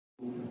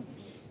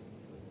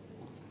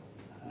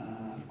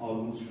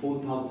almost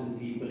 4,000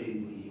 people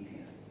in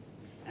Bolivia.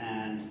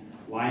 And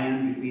why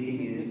I'm repeating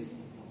is,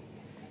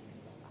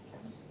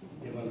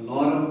 there were a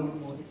lot of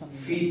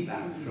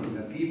feedback from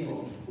the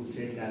people who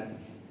said that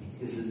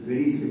this is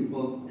very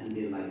simple and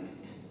they liked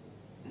it.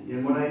 And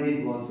then what I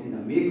did was, in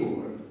the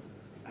makeover,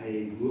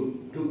 I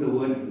took the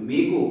word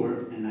makeover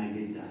and I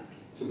did that.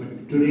 So,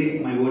 but today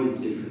my word is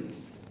different.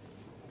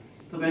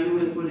 طبعا هو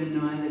يقول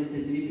انه هذا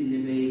التدريب اللي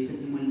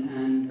بيقدمه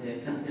الان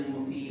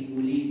قدمه في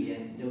بوليفيا،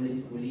 دولة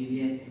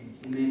بوليفيا،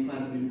 لما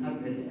يقارب من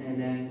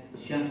 4,000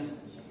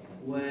 شخص،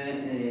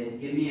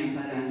 والجميع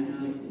قال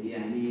عنه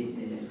يعني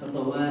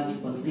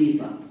خطوات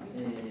بسيطة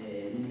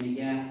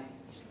للنجاح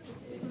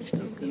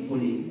في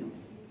بوليفيا.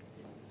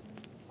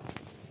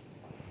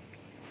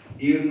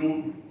 Do you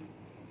know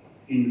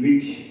in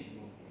which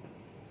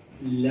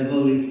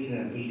level is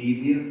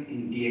Bolivia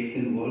in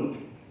DXN world?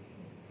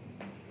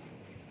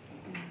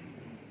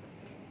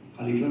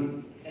 Khalifa?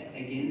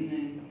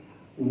 Again?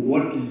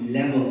 What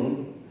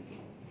level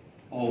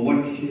or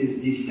what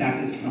is the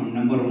status from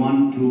number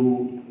 1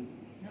 to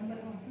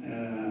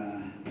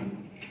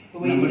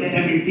number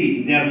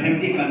 70? There are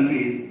 70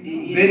 countries.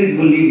 Where is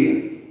Bolivia?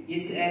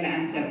 يسأل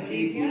عن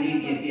ترتيب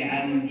بوليفيا في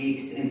عالم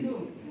DXN.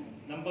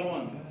 Number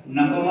 1.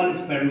 Number 1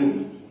 is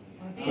Peru.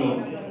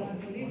 So,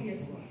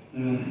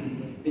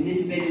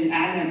 بالنسبة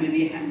للأعلى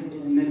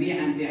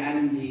مبيعاً في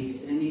عالم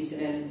DXN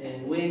يسأل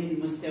وين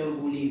مستوى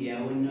بوليفيا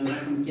أو إنه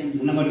رقم كم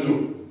بوليفيا؟ Number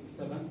 2.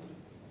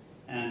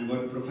 And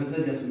what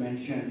Professor just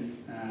mentioned,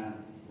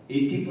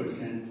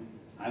 80%,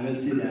 I will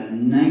say that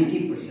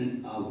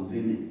 90% are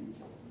women.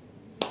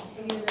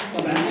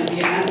 طبعاً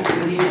مبيعاً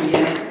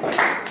بوليفيا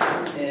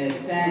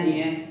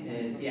ثانية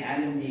في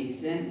عالم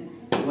DXN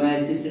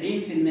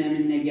و90%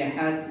 من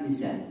نجاحات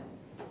نساء.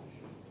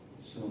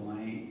 So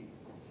my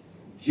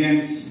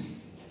gents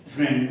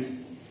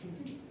friend,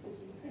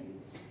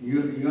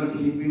 you are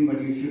sleeping,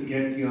 but you should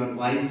get your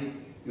wife,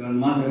 your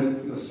mother,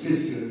 your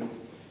sister,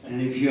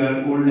 and if you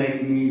are old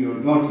like me,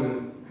 your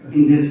daughter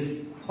in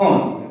this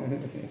hall.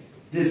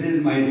 This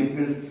is my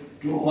request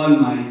to all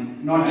my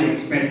not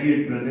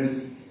expatriate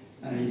brothers.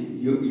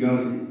 Your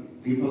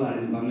people are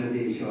in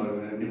Bangladesh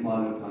or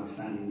Nepal or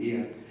Pakistan,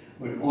 India,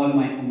 but all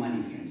my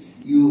Omani friends.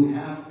 You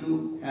have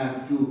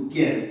to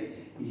get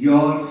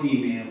your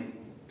female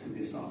to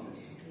this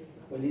office.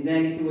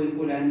 ولذلك هو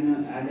يقول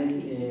عنه على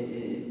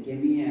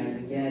جميع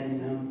الرجال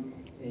انهم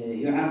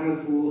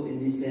يعرفوا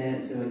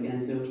النساء سواء كان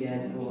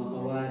زوجات او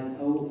اخوات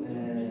او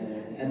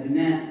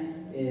ابناء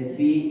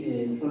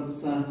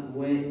بالفرصه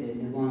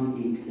ونظام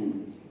DXN.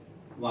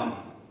 Why?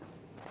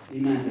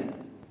 لماذا؟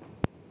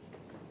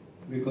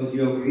 Because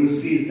your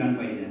grocery is done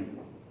by them.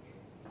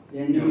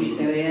 لأنه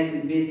مشتريات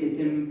البيت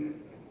تتم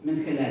من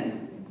خلالهم.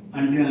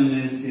 Until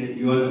unless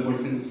you are the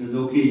person who says,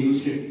 okay, you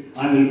sit,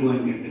 I will go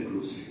and get the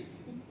grocery.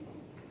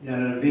 There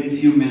are very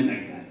few men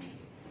like that.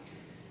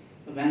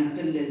 طبعا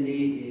قلة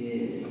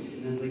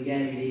من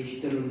الرجال اللي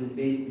يشتروا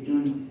للبيت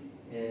بدون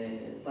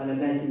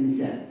طلبات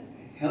النساء.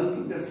 Health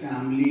of the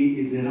family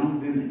is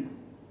around women.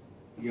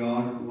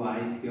 Your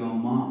wife, your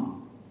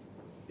mom.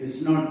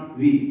 It's not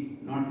we,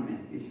 not men.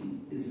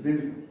 It's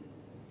women.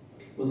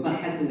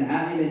 وصحة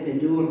العائلة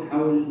تدور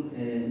حول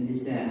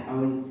النساء،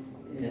 حول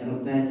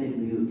ربات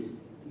البيوت.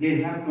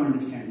 They have to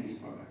understand these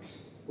products.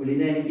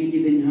 ولذلك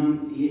يجب أنهم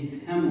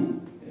يفهموا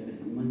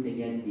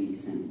منتجات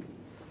DXN.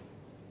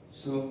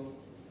 So,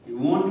 you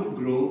want to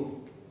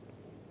grow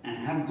and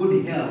have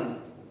good health,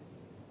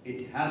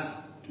 it has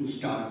to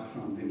start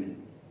from women.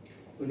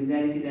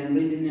 ولذلك إذا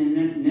نريد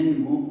أن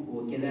ننمو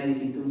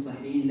وكذلك نكون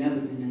صحيين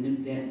لابد أن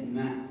نبدأ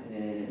مع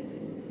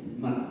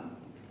المرأة.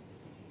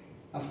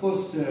 Of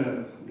course,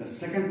 the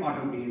second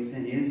part of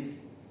DXN is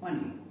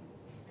money.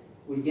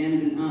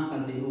 والجانب الآخر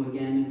اللي هو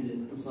جانب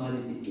الاقتصادي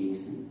في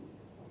DXN.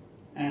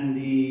 And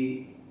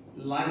the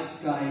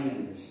lifestyle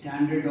and the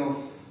standard of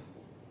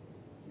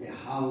the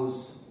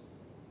house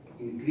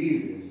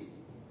increases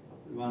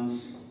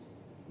once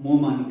more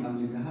money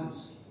comes in the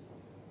house.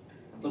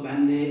 طبعا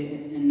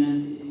لأن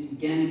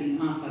الجانب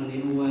الآخر اللي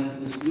هو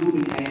أسلوب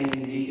الحياة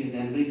اللي نعيشه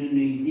إذا نريد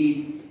إنه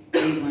يزيد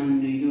أيضا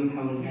إنه يدور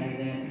حول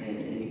هذا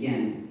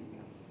الجانب.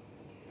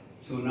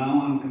 So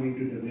now I'm coming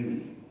to the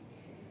women.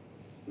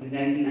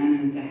 ولذلك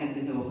الآن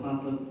نتحدث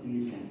وخاطب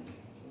النساء.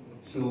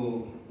 So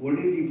what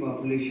is the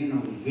population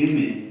of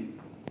women,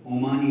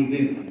 Omani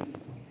women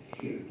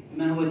here?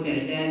 ما هو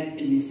تعداد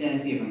النساء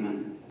في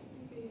عمان؟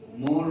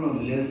 More or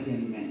less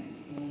than men?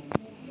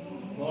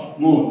 More.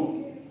 More.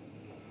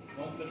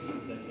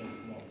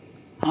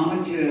 How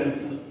much?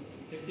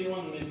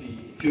 51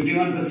 maybe.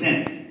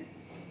 51%.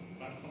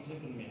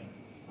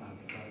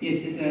 Yes,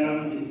 it's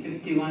around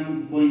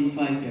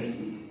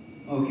 51.5%.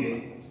 Okay.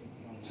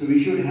 So we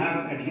should have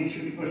at least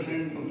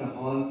 50% of the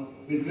hall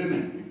with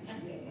women.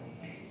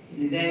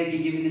 لذلك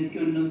يجب أن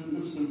تكون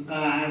نصف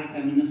القاعة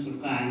أكثر من نصف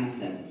القاعة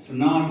نساء. So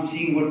now I'm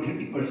seeing about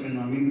 30%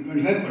 or maybe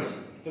 25%.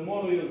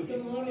 Tomorrow you'll see.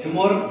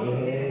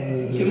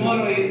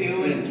 Tomorrow you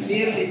will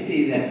clearly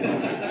see that.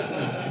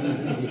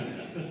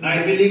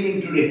 I believe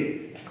in today.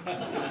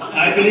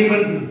 I believe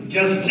in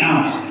just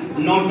now,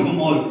 not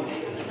tomorrow.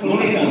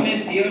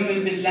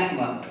 يؤمن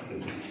باللحظة.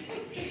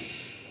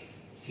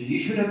 So you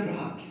should have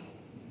brought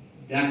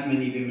that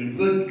many women.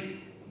 Because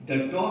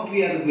the talk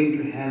we are going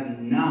to have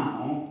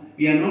now,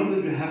 we are not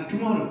going to have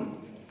tomorrow.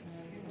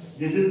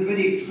 This is a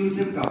very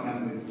exclusive talk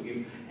I'm going to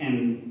give,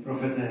 and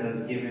Professor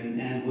has given,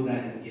 and Buddha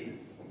has given.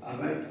 All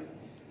right?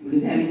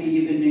 ولذلك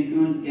يجب أن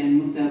يكون كان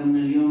مفترض أن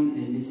اليوم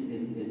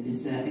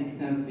النساء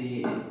أكثر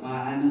في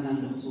قاعة نظرا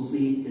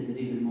لخصوصية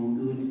التدريب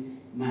الموجود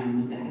مع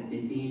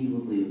المتحدثين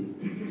والضيوف.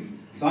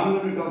 So I'm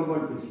going to talk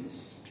about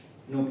business,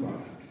 no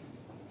product.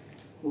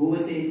 وهو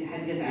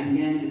سيتحدث عن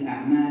جانب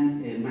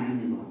الأعمال مع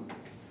النظام.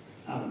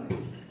 All right.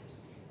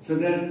 So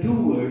there are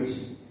two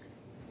words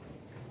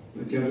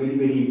which are very,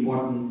 very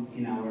important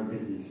in our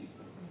business,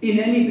 in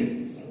any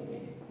business.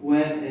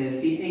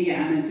 وفي أي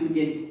عمل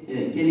توجد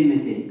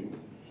كلمتين.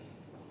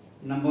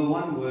 Number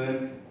one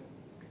word,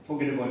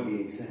 forget about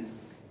the accent.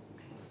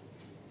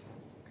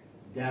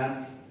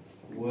 That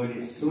word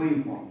is so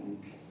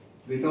important,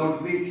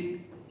 without which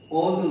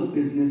all those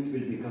business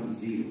will become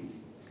zero.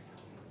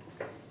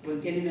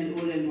 والكلمة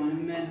الأولى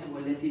المهمة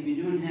والتي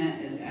بدونها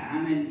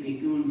العمل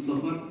يكون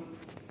صفر.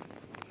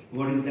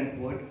 What is that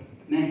word?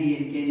 ما هي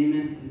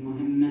الكلمة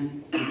المهمة؟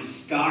 It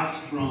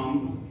starts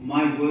from,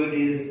 my word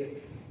is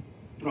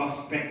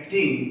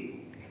prospecting.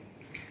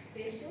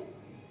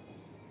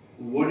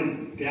 What is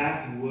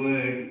that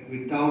word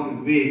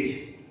without which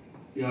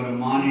your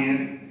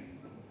money,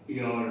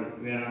 your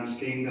where I'm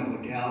staying, the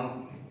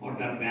hotel or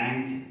the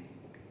bank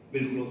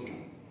will close down?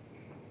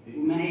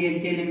 وما هي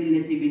الكلمة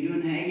التي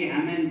بدونها أي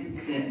عمل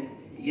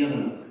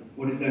سيغلق؟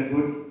 What is that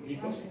word?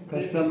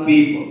 Customer.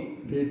 People.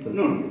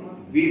 No,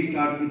 we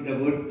start with the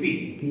word P.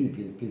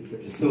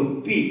 People.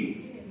 So P.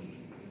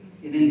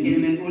 إذا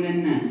الكلمة الأولى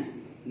الناس.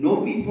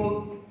 No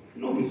people,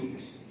 no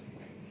business.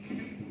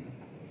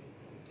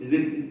 Is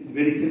it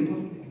very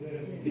simple?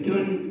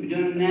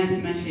 بدون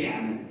الناس ما شيء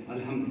عمل.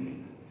 Alhamdulillah.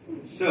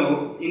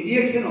 So in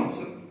DXN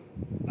also,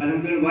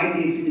 Alhamdulillah, why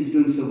DXN is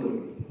doing so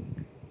good?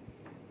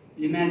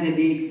 لماذا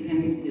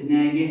DXN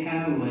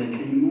ناجحة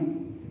وتنمو؟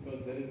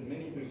 Because there is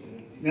many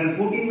questions. There are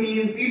 14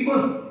 million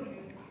people.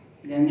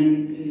 لأن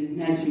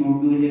الناس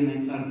موجودة ما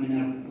يقارب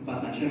من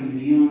 14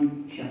 مليون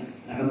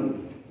شخص عضو.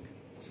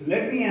 So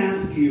let me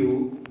ask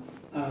you,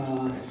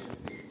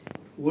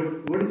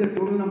 what is the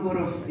total number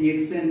of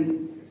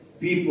DXN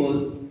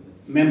people,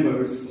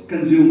 members,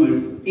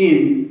 consumers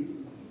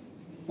in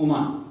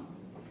Oman?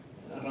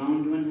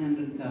 Around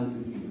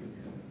 100,000.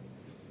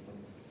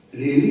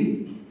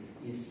 Really?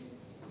 Yes.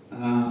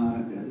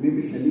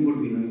 Maybe Salim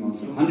would be knowing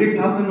also.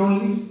 100,000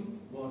 only?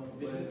 What?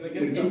 This is like The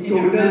a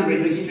total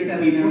registered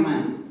people?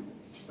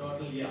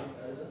 total, yeah.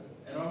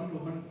 Around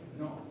 200,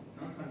 no,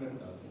 not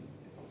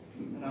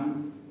 100,000.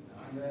 Around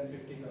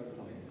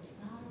 150,000.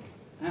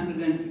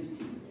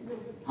 150.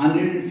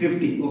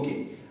 150, okay.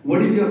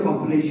 What is your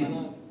population?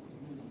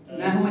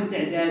 ما هو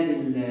التعداد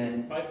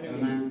 5 million.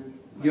 عمان؟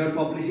 Your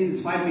population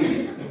is 5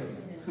 million.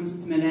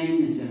 5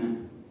 ملايين نسمة.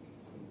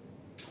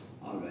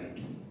 All right.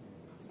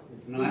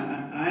 Now,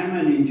 I am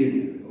an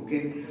engineer,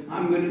 okay?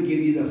 I'm going to give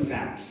you the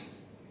facts.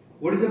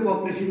 What is the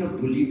population of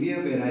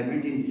Bolivia, where I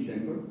went in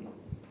December?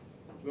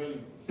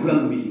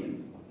 12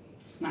 million.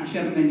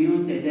 12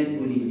 مليون تعداد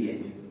بوليفيا.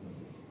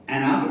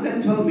 And out of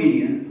that 12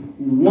 million,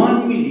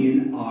 1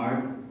 million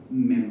are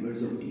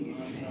members of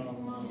DXN.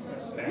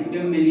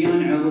 عندهم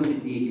مليون عضو في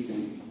الدي اكس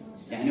ان.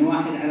 يعني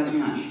 1 على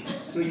 12.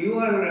 So you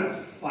are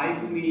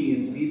 5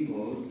 million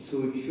people,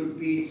 so it should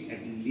be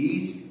at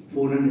least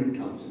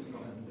 400,000.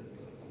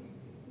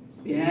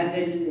 بهذا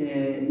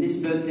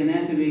النسبة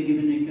والتناسب يجب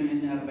أن يكون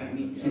عندنا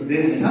 400. So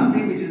there is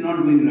something which is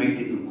not going right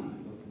in Oman.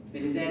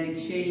 فلذلك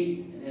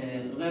شيء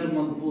غير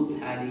مضبوط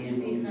حاليا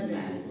في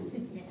المعرفة.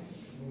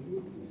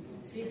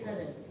 في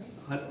خلل.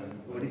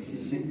 What is he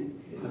saying?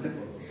 خلل.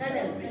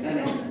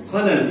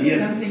 Khalal,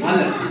 yes,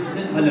 khalal.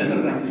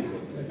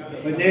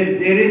 But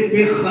there is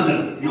big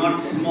khalal,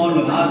 not small.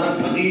 Hada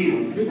saghir,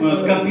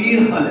 kabir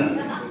khalal.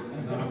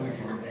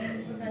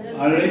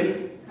 All right?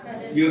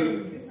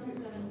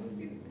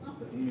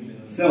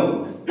 So,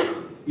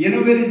 you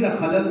know where is the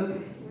khalal?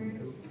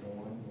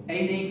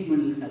 أين يكمن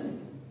الخلل؟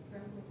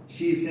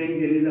 She is saying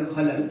there is a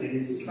khalal, there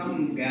is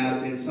some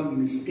gap, there is some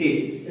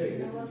mistake.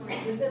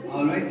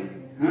 All right?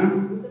 Huh?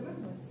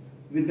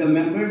 With the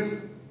members?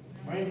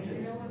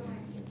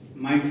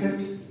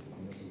 Mindset.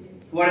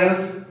 What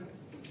else?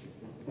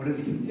 What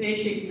else? في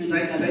شيء من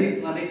Said.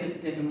 الخلل، طريقة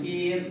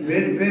التفكير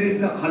Where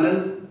is the khalal?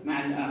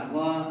 مع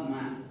الأعضاء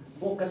مع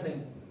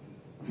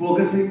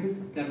Focusing?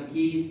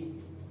 تركيز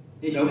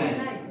إيش No. بعد؟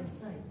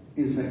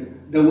 Inside.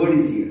 The word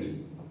is here.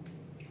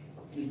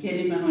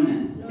 الكلمة هنا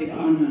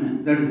تكمن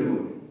هنا. That is the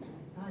word.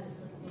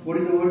 What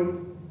is the word?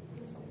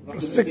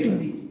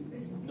 Prospecting.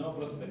 No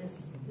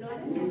prospects.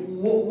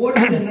 What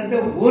is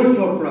another word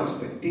for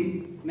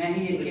prospecting? ما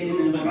هي الكلمة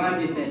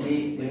المرادفة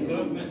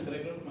Recruitment.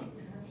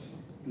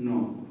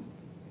 No.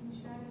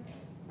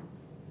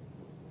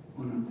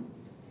 Oh, no.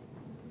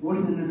 What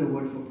is another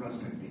word for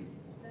prospecting?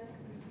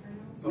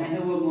 ما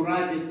هو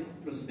مرادف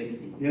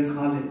prospecting؟ Yes,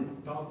 Khalid.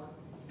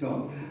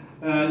 talk.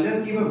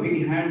 Let's give a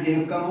big hand. They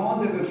have come all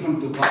the way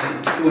from Dubai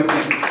to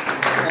attend.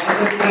 All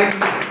the way,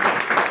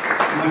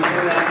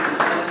 mashallah,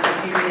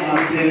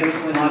 Asir,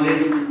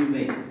 Khalid.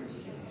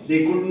 They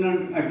could not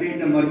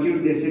attend the Mercury.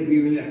 They said we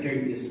will attend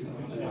this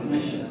one.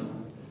 Mashallah.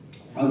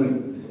 Okay.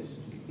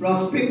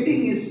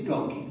 Prospecting is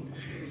talking.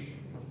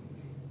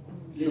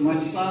 So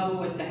much.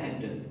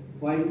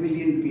 5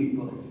 million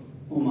people.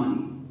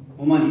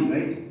 Omani,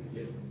 right?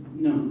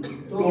 No.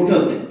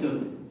 Total.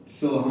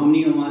 So how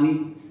many Omani?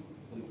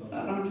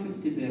 Around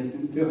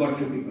 50%. About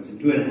 50%,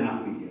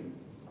 2.5 million.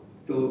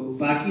 So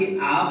बाकी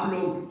आप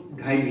लोग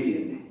 2.5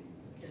 million हैं.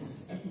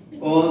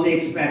 All the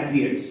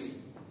expatriates.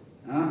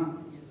 हाँ?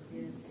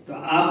 तो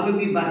आप लोग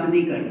भी बात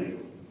नहीं कर रहे हो.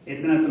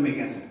 इतना तो मैं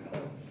कह सकता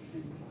हूँ.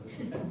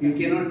 You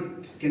cannot.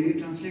 Can you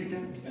translate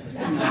that?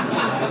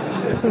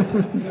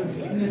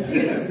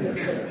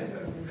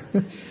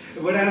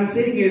 What I'm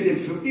saying is,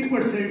 if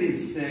 50%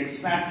 is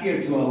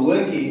expatriates who are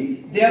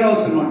working, they are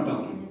also not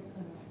talking,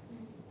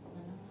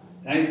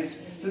 right?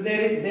 So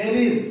there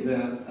is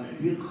a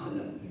big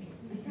khalal.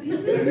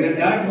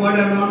 That word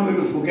I'm not going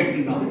to forget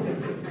now.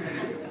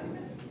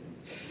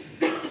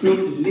 So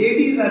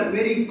ladies are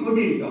very good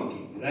in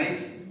talking, right?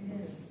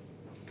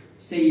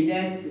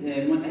 سيدات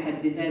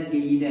متحدثات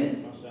جيدات.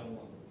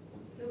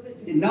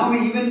 Now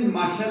even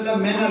mashallah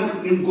men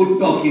are in good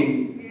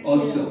talking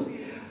also.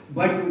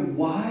 But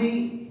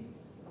why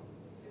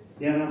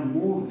there are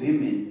more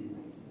women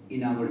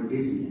in our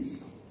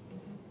business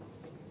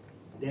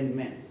than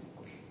men?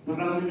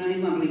 بالرغم انه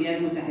ايضا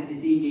الرجال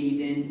متحدثين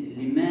جيدا،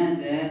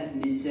 لماذا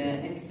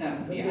نساء اكثر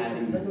في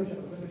عالمنا؟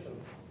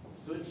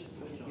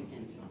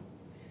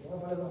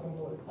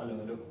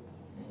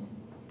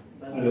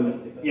 Hello.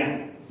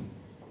 Yeah.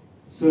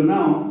 So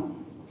now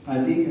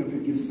I think you have to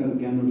give some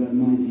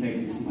Gyanodharma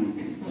inside this mic.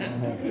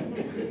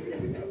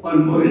 Or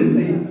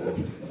Morenzi.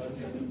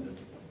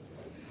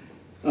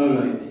 All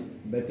right.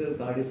 Better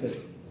goddesses.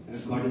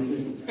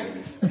 Goddesses.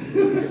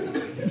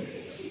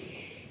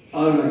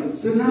 All right.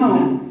 So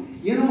now,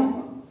 you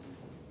know,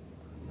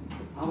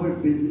 our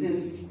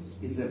business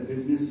is a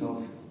business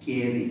of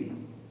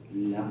caring,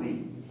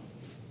 loving.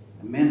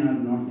 Men are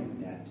not like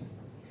that.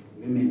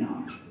 Women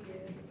are.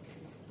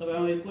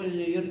 طبعا يقول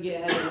يرجع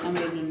هذا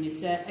الامر ان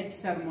النساء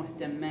اكثر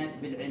مهتمات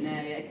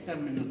بالعنايه اكثر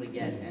من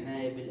الرجال،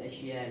 عنايه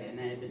بالاشياء،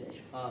 عنايه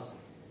بالاشخاص.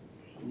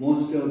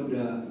 Most of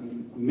the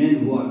men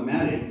who are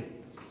married,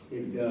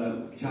 if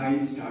the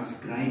child starts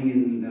crying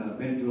in the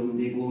bedroom,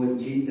 they go and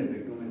change the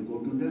bedroom and go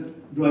to the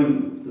drawing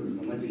room, to the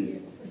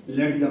majlis.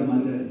 Let the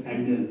mother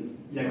handle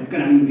that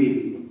crying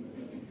baby.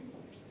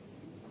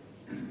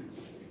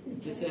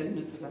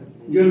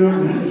 You're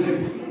not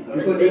translated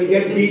because you'll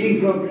get beating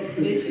from.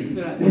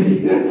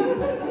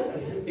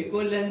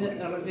 يقول لأن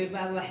في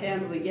بعض الأحيان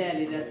الرجال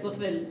إذا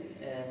الطفل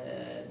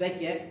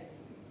بكى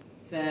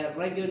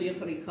فالرجل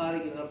يخرج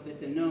خارج غرفة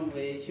النوم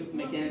ويشوف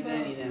مكان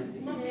ثاني ينام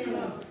فيه.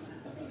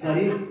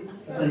 صحيح.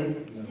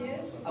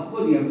 Of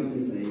course you have to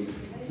say صحيح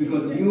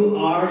because you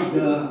are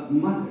the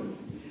mother.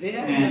 They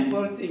are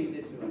supporting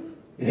this one.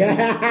 They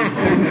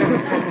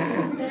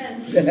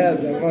have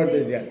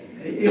supported, yeah.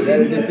 That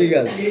is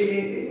difficult.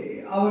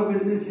 Our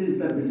business is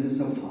the business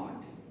of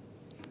heart,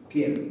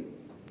 caring.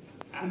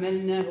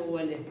 عملنا هو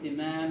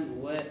الاهتمام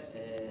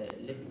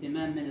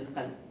والاهتمام من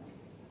القلب.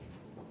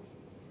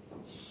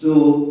 So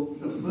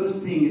the first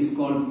thing is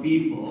called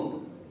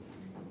people,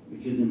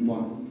 which is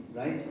important,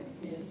 right?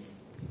 Yes.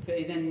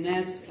 فإذا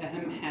الناس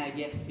أهم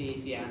حاجة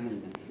في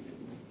عملنا.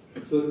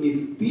 So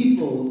if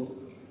people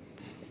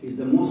is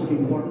the most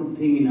important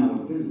thing in our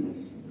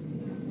business,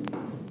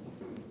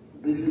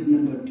 this is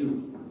number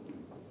 2.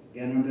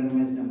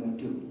 Gyanodharma is number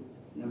 2.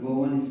 Number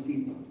 1 is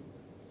people.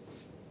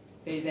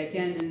 فإذا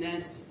كان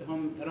الناس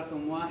هم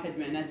رقم 1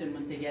 معناته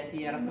المنتجات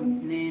هي رقم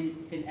 2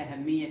 في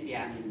الأهمية في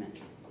عملنا.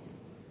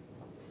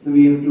 So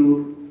we have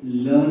to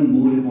learn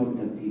more about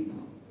the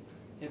people.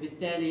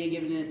 فبالتالي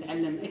يجب أن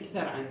نتعلم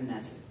أكثر عن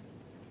الناس.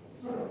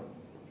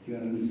 You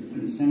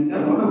understand? There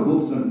are a lot of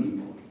books on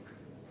people.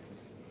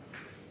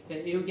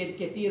 يوجد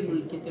كثير من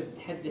الكتب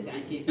تتحدث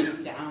عن كيفية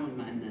التعامل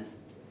مع الناس.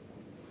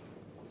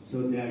 So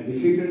there are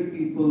difficult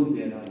people,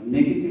 there are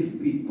negative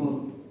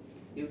people.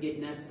 يوجد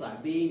ناس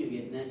صعبين،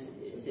 يوجد ناس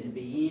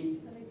سلبيين.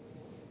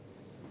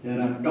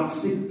 There are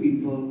toxic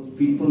people,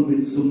 people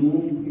with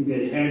sumum in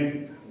their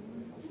head.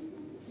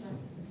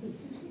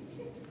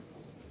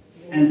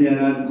 And there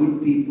are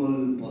good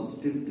people,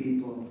 positive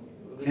people,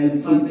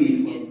 helpful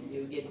people.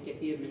 يوجد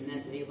كثير من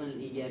الناس أيضا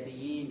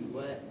الإيجابيين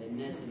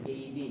والناس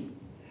الجيدين.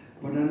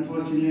 But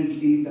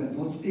unfortunately, the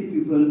positive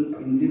people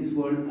in this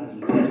world are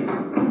less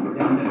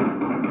than the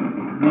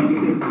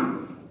negative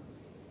people.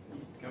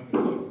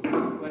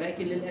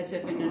 ولكن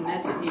للأسف أن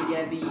الناس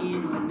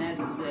الإيجابيين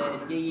والناس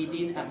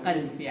الجيدين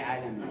أقل في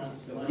عالمنا.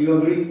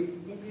 You agree?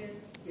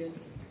 Yes.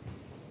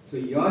 So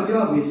your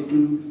job is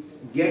to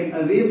get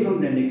away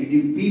from the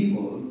negative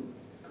people,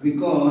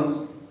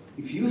 because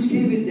if you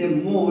stay with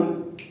them more,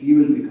 you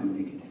will become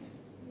negative.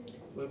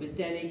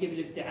 وبالتالي يجب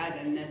الابتعاد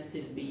عن الناس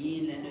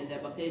السلبيين، لأنه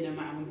إذا بقينا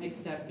معهم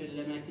أكثر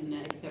كلما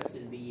كنا أكثر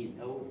سلبيين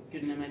أو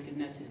كلما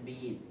كنا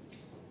سلبيين.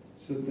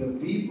 So the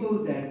people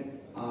that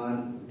are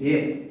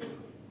there,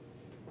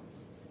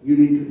 you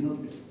need to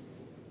help them.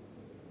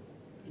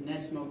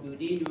 الناس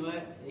موجودين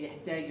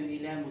ويحتاجوا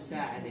إلى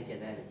مساعدة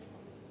كذلك.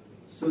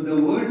 So the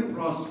word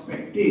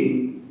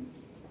prospecting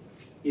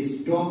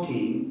is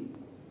talking.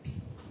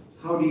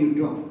 How do you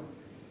talk?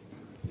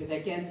 إذا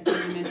كانت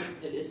كلمة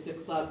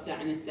الاستقطاب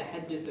تعني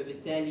التحدث،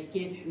 فبالتالي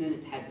كيف إحنا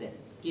نتحدث؟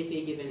 كيف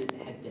يجب أن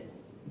نتحدث؟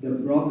 The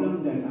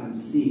problem that I'm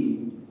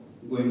seeing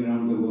going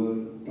around the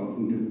world,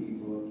 talking to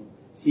people,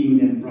 seeing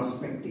them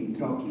prospecting,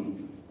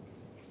 talking,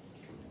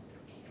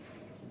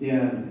 they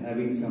are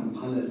having some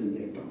khalal in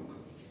their talk.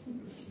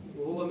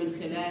 وهو من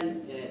خلال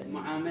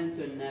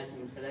معاملته الناس،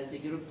 من خلال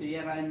تجربته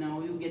يرى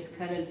أنه يوجد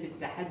خلل في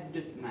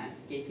التحدث مع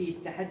كيفية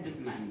التحدث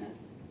مع الناس.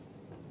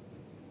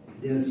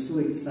 They are so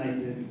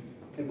excited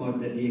about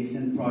the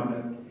DXN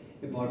product,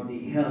 about the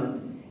health,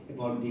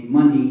 about the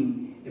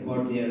money,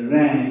 about their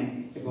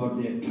rank,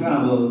 about their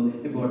travel,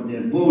 about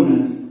their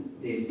bonus.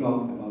 They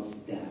talk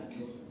about that.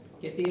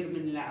 كثير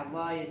من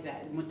الأعضاء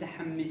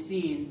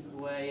متحمسين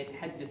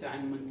ويتحدثوا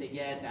عن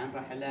منتجات، عن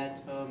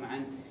رحلاتهم،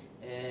 عن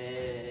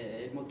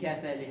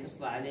المكافأة اللي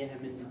حصلوا عليها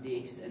من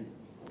DXN.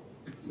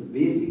 So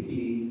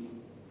basically,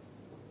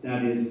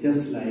 that is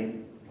just like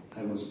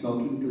I was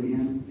talking to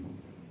him,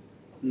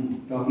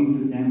 talking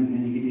to them,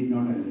 and he did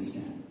not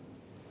understand.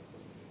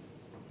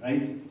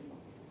 Right?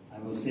 I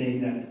was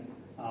saying that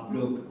आप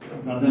लोग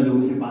ज़्यादा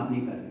लोगों से बात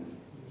नहीं कर रहे.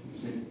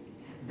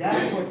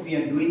 That's what we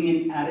are doing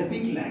in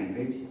Arabic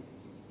language,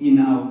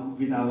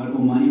 with our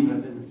Omani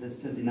brothers and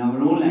sisters in our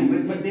own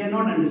language, but they are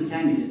not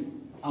understanding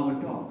our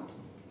talk.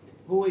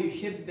 هو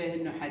يشبه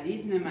إنه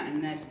حديثنا مع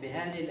الناس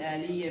بهذه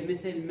الآلية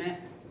مثل ما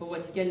هو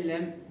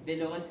تكلم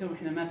بلغتهم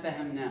إحنا ما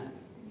فهمناه.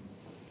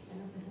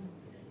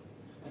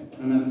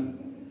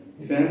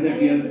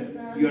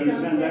 You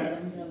understand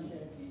that?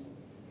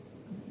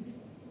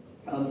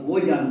 अब वो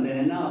जानते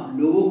हैं ना, आप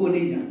लोगों को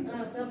नहीं जानते.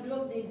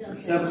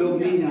 सब लोग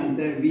नहीं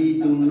जानते.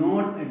 We do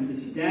not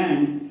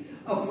understand.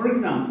 For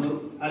example,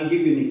 I'll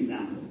give you an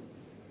example.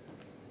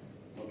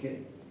 Okay.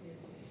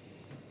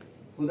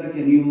 Huda,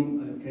 can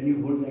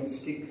you hold that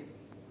stick?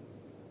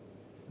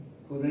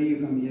 Huda, you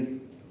come here.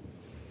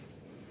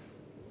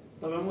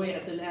 طبعا هو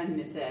يعطي الآن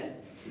مثال.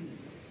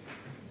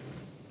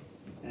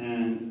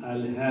 And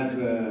I'll have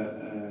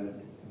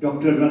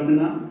Dr.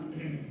 Ratna.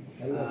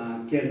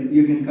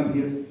 You can come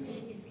here.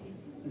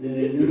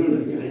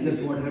 No. I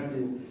just want her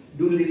to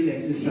do a little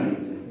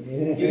exercise.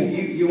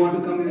 You want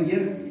to come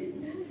here?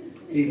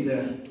 Please.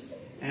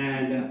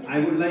 And I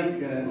would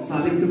like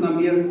Salim to come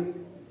here.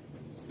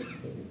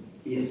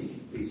 Yes,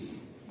 please.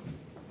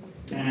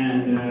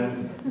 And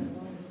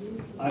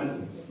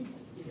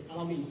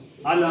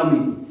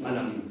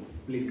Alami,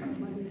 please come.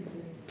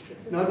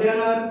 Now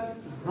there are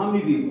how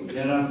many people?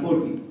 There are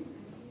 4 people.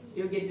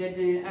 يوجد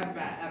لدينا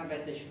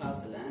أربعة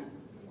أشخاص الآن.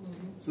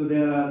 So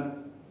there are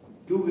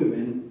 2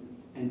 women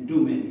and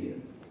 2 men here.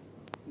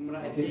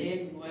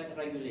 امرأتين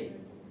ورجلين.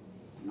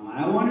 Now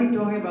I want to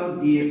talk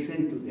about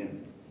DXN to them.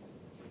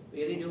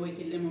 ويريد هو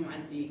يكلمهم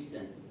عن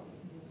DXN.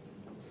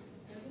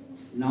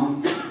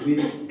 Now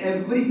with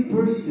every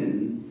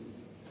person,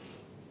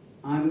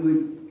 I'm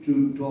going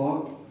to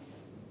talk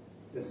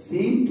the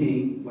same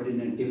thing but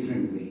in a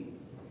different way.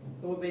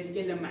 هو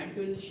بيتكلم مع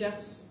كل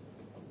شخص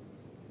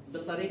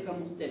بطريقة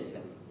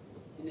مختلفة.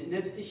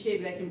 نفس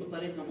الشيء لكن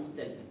بطريقة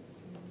مختلفة.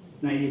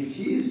 Now if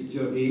she is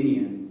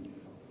Jordanian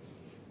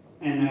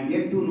and I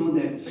get to know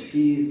that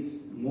she is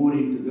more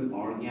into the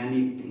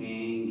organic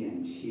thing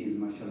and she is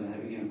mashallah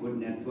having a good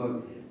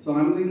network, so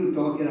I'm going to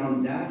talk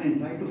around that and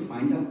try to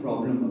find a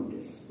problem of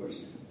this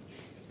person.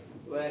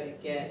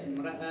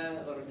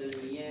 وكامرأة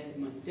أردنية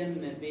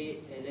مهتمة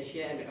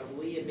بالأشياء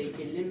العضوية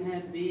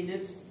بيكلمها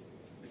بنفس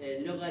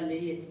اللغة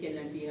اللي هي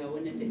تتكلم فيها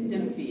وأنها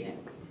تهتم فيها.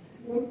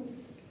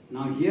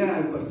 Now here I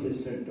have a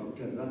sister,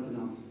 Dr.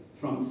 Ratna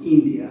from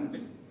India.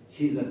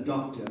 She's a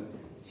doctor.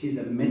 She's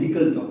a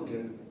medical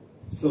doctor.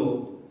 So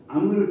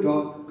I'm going to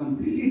talk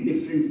completely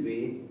different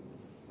way,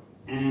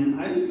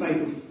 and I'll try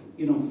to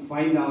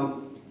find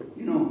out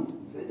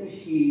whether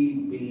she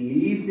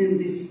believes in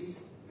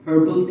this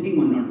herbal thing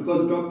or not,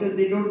 because doctors,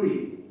 they don't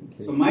believe.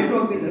 Okay. So my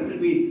talk with her will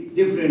be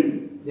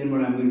different than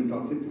what I'm going to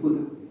talk with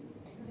Huda.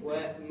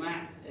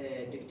 ومع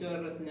دكتور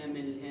رثنا من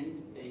الهند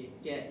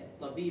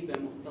كطبيبة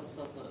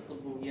مختصة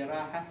طب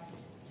وجراحة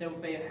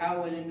سوف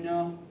يحاول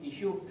انه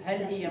يشوف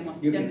هل هي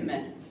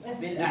مهتمة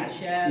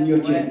بالاعشاب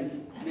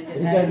ومثل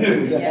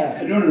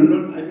هذه. No,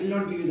 I will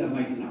not give you the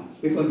mic now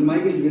because the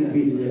mic is with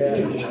me.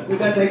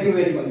 Huda, thank you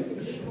very much.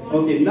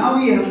 Okay, now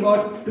we have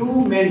got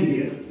 2 men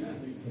here.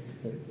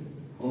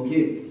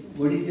 Okay,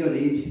 what is your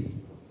age?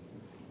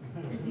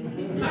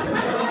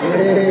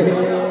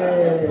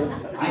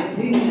 I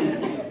think,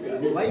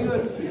 why you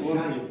are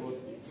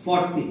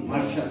 40,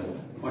 mashallah,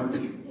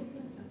 40.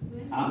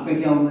 आपका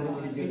क्या उम्र है?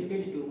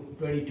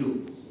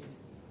 22.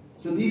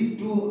 So these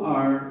 2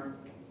 are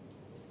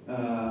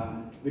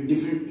with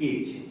different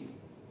age.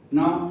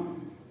 Now,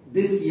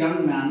 this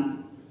young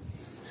man,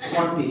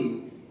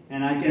 40,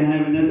 and I can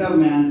have another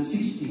man,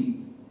 60.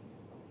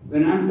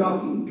 When I'm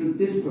talking to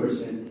this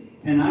person,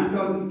 and I'm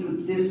talking to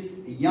this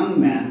young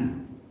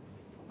man,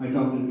 my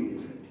talk will be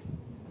different.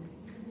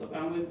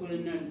 طبعا ويكون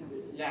انه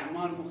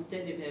الاعمار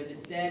مختلفه،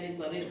 بالتالي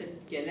طريقه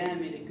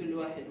كلامي لكل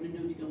واحد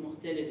منهم تكون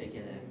مختلفه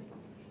كذلك.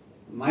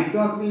 My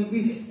talk will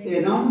be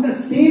around the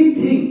same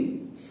thing.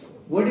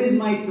 What is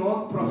my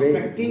talk?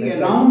 Prospecting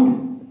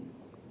around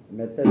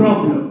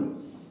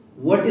problem.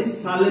 What is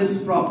Salim's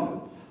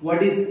problem?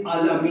 What is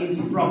Alamin's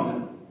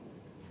problem?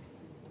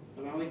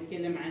 طبعا هو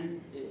يتكلم عن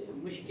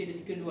مشكله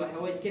كل واحد،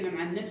 هو يتكلم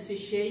عن نفس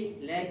الشيء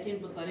لكن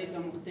بطريقه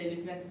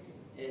مختلفه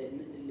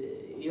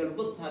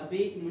يربطها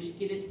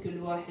بمشكله كل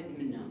واحد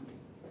منهم.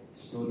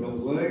 So the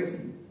words,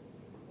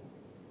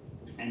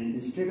 and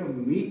instead of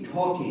me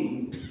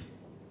talking,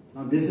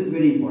 now this is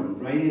very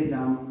important, write it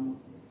down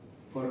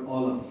for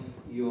all of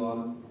you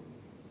all.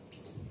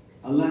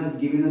 Allah has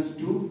given us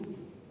 2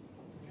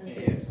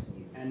 ears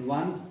and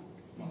 1.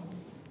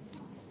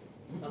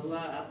 الله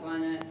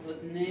أعطانا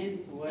 2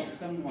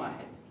 وفم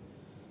واحد.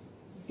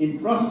 In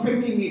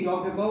prospecting we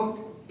talk about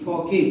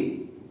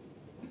talking,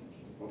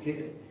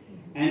 okay?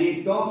 And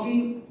in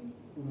talking,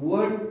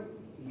 what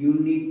you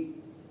need,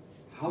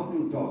 how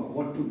to talk,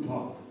 what to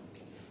talk.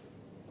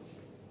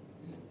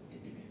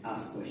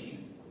 Ask question.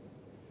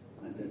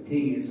 And the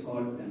thing is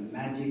called the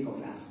magic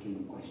of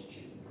asking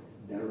question,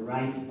 the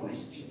right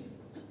question.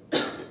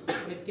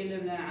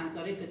 تكلمنا عن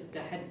طريقة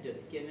التحدث،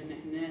 كيف ان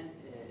احنا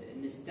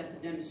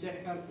نستخدم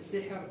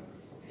سحر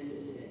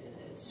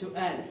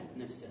السؤال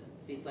نفسه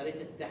في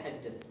طريقة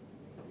التحدث.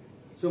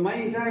 So my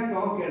entire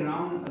talk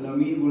around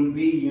Alamin will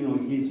be,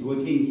 he's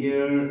working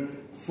here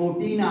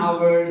 14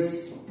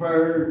 hours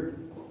per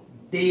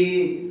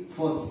day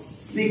for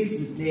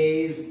 6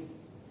 days.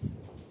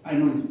 I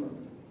know his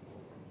problem.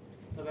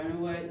 طبعا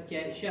هو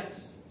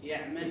كشخص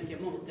يعمل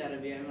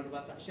كمغترب، يعمل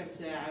 14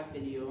 ساعة في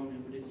اليوم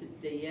لمدة 6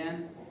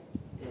 أيام،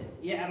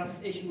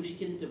 يعرف إيش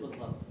مشكلته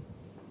بالضبط.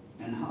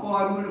 And how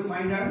I'm going to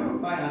find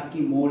out? By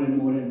asking more and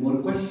more and more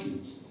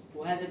questions.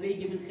 وهذا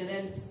بيجي من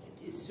خلال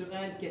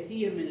السؤال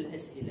كثير من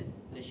الأسئلة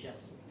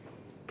للشخص.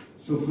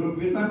 So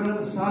with my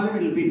brother Salim,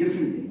 it will be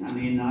different thing. I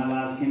mean, I'll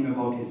ask him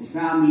about his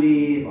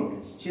family, about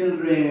his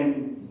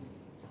children,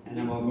 and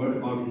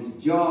about his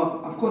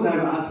job. Of course, I've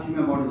asked him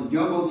about his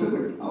job also,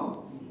 but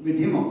with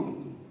him also.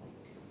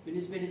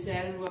 بالنسبة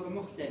لسائل الوضع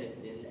مختلف،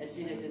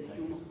 الأسئلة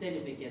ستكون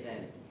مختلفة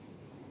كذلك.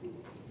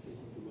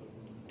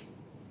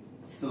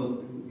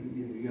 So,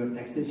 your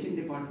taxation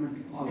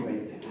department, all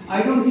right.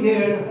 I don't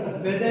care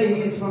whether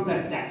he is from the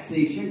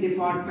taxation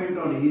department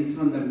or he is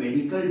from the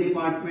medical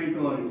department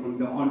or from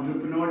the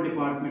entrepreneur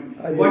department,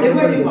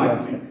 whatever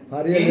department.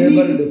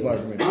 Labor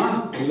department.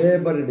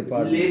 Labor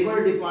department.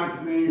 Labor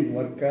department.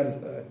 Workers.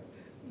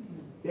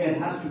 There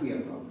has to be a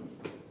problem.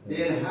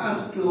 There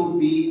has to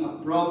be a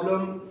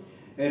problem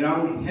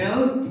around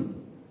health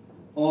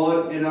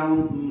or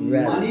around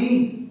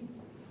money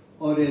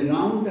or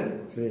around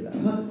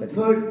the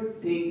third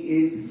thing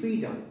is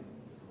freedom.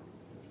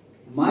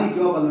 My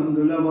job,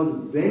 alhamdulillah, was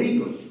very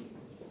good.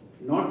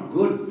 Not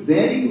good,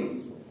 very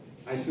good.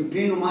 I should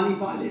train Omani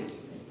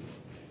pilots.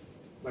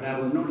 But I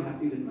was not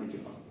happy with my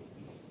job.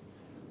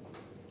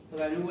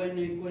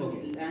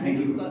 Okay, thank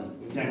you.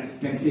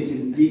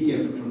 Taxation, be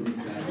careful from this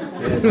guy.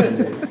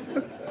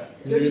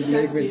 كل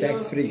شخص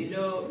tax free.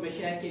 له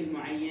مشاكل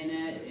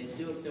معينة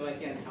تدور سواء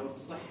كان حول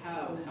الصحة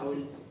أو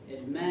حول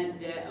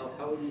المادة أو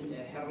حول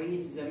حرية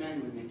الزمان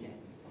والمكان.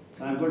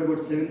 So I've got about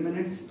 7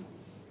 minutes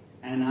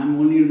and I'm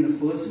only in the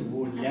first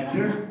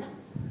letter.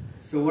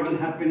 So what will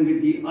happen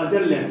with the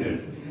other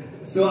letters?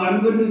 So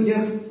I'm going to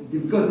just,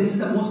 because this is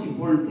the most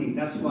important thing,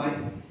 that's why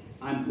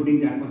I'm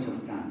putting that much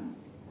of time.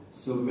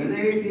 So whether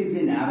it is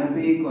in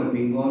Arabic or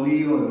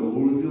Bengali or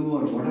Urdu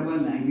or whatever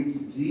language,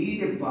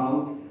 read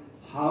about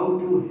how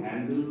to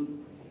handle,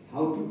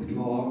 how to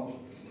talk,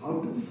 how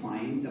to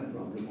find the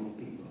problem of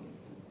people.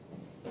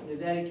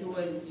 لذلك هو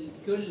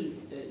كل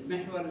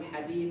محور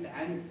الحديث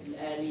عن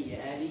الآلية،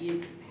 آلية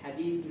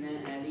حديثنا،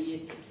 آلية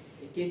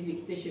كيف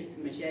نكتشف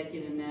مشاكل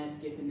الناس،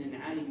 كيف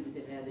نعالج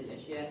مثل هذه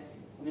الأشياء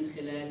من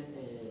خلال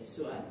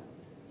السؤال.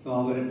 So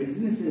our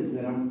businesses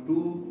around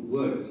 2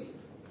 words,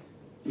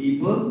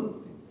 people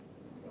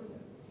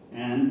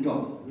and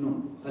talk.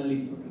 No,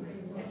 Halli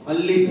product.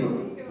 Halli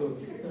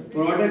product.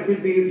 Product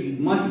will be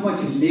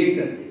much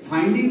later.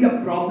 Finding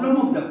the problem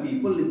of the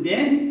people,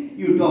 then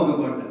you talk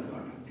about the product.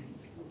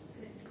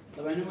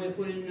 طبعا هو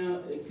يقول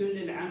انه كل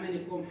العمل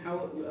يقوم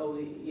حول او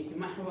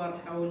يتمحور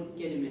حول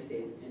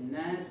كلمتين،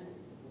 الناس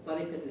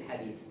وطريقة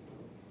الحديث.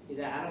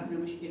 إذا عرفنا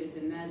مشكلة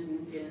الناس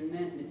ممكن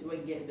أن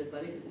نتوجه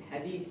بطريقة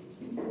الحديث،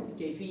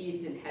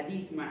 كيفية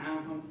الحديث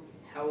معهم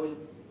حول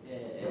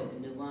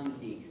نظام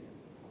ديكس.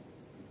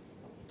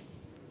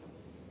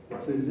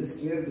 So is this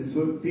clear? This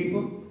word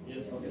people?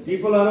 Yes.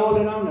 People are all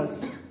around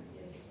us.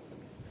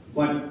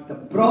 But the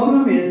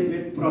problem is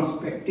with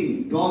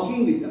prospecting,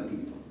 talking with the people.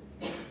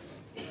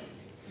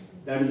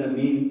 That is the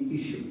main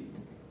issue.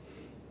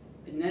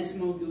 الناس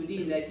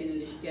موجودين لكن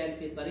الإشكال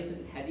في طريقة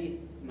الحديث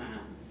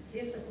معهم.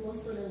 كيف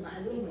توصل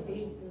المعلومة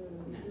دي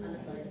على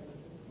طريقة؟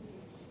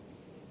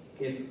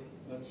 If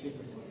What she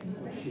said.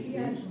 what she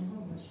said.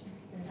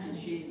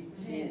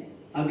 She's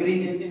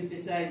Agreeing. And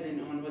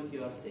emphasizing on what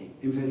you are saying.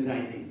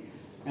 Emphasizing.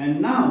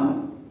 And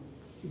now,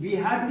 we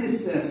had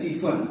this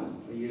FIFA now,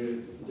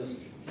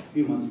 just a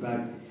few months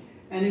back.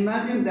 And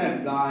imagine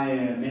that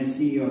guy,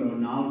 Messi or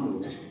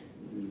Ronaldo,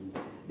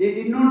 they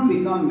did not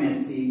become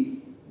Messi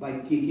by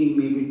kicking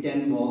maybe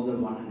 10 balls or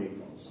 100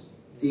 balls.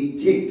 They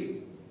kicked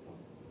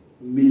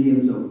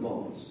millions of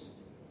balls.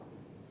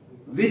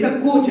 With a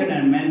coach and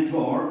a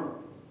mentor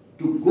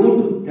to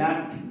go to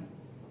that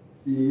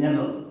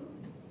level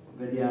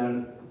where they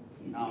are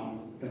now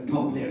the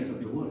top players of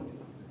the world.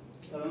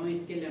 طبعا هو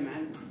يتكلم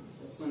عن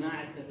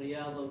صناعة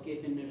الرياضة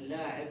وكيف إنه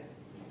اللاعب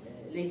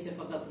ليس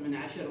فقط من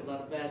 10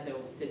 ضربات أو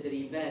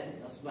تدريبات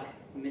أصبح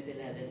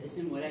مثل هذا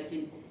الاسم،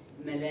 ولكن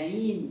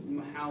ملايين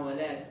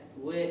المحاولات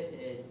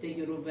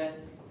والتجربة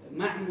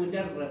مع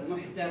مدرب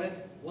محترف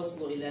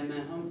وصلوا إلى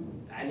ما هم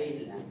عليه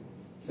الآن.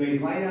 So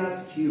if I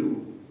asked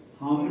you,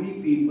 how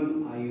many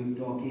people are you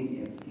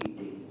talking every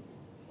day?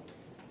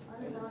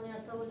 أنا دعني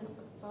أسوي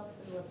الاستقطاب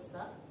في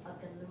الواتساب،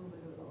 أكلم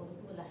بالأردو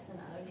ولا أحسن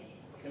عربي؟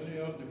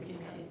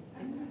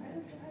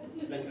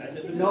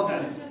 No.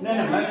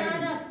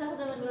 أنا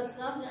أستخدم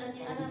الواتساب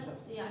لأني أنا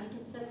يعني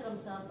كنت فترة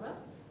مسافرة،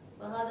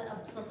 فهذا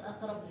أبسط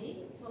أقرب لي.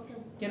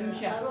 كم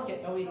شخص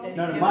أو يسأل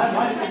No,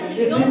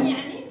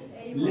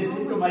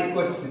 listen to my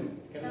question.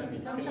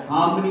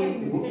 How many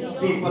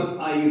people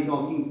are you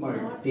talking per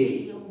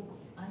day?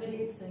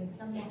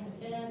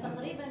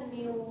 تقريبا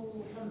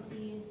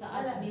 150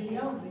 ساعات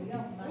باليوم.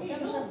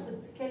 كم شخص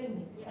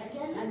تتكلمي؟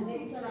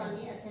 أكلمهم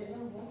تراني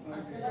أكلمهم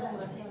أرسلهم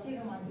رسائل.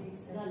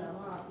 لا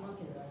ما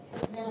كذا.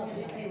 استخدام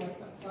أيوة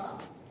استقطاب.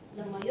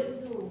 لما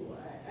يبدو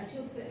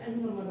أشوف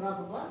عندهم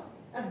الرغبة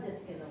أبدأ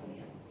أتكلم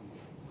وياهم.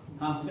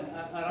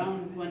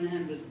 around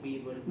 100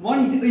 people.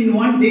 In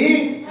one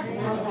day?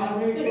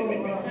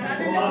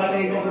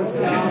 Walaikum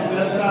assalam.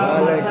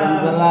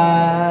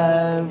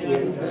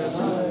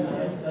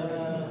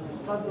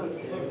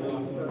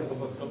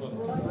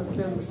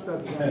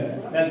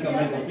 Welcome.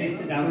 Please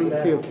sit down.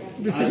 Thank you.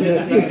 Please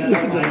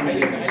sit down.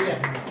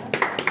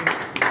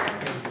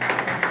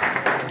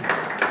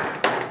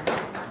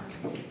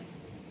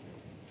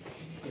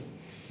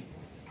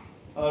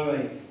 All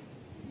right.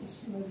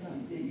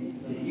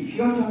 If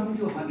you are talking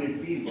to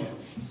 100 people,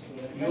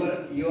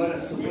 you are a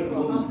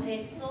superwoman.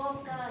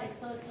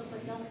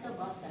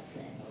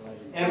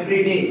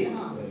 Every day.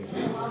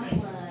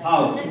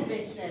 How?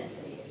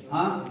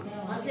 Huh?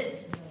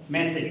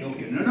 Message.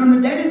 Okay.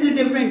 No. That is a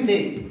different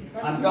thing.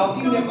 I'm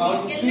talking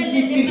about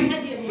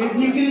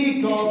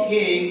physically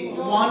talking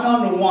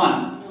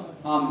one-on-one.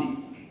 How many?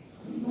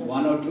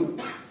 1 or 2?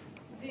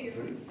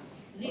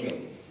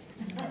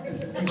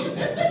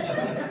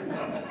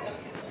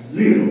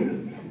 Zero.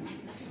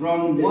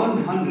 From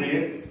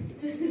 100,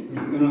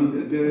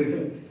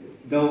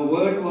 the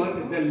word was,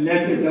 the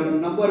letter, the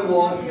number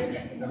was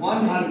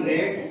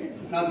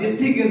 100. Now this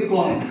thing is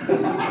gone.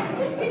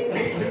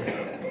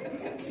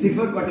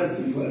 Sifar bata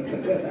sifar.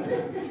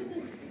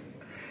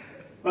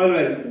 All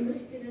right.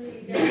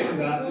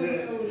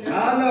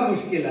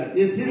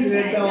 This is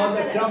where all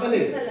the trouble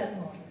is.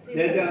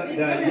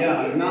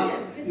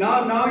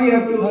 Now you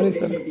have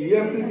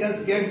to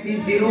just get the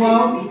zero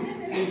out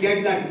and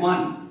get that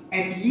one.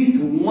 At least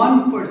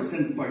one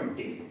person per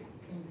day.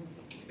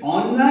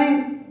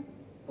 Online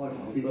or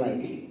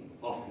physically?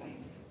 Offline.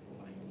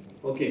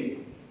 Okay.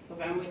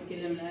 طبعا هو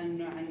يتكلم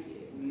الآن عن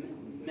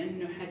من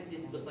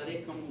نحدث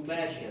بطريقة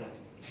مباشرة،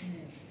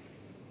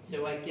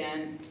 سواء كان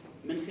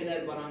من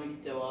خلال برامج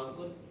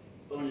التواصل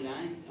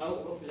اونلاين او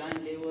اوفلاين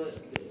اللي هو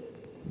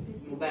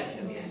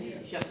مباشر يعني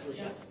شخص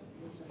لشخص.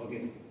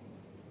 Okay.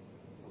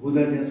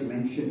 Huda just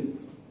mentioned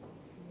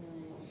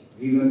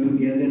we were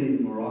together in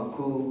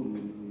Morocco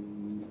in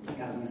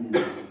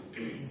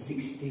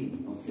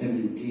 2016 or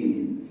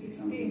 17,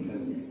 something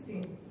like that.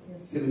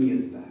 7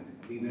 years back.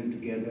 We went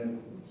together.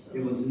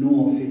 There was no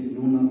office,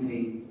 no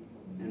nothing,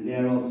 and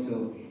there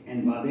also.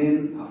 And by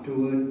then,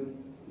 afterward,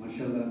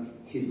 mashallah,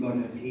 she's got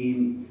her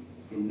team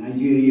in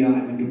Nigeria.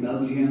 I went to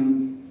Belgium,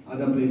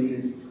 other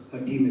places.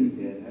 Her team is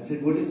there. I said,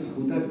 "What is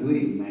Huda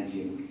doing?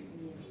 Magic?"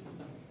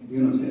 You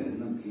know, sir,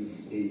 this is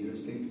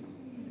dangerous thing,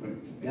 but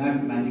that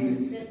magic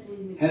is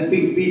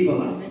helping people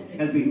out,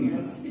 helping people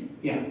out.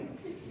 Yeah,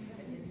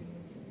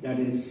 that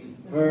is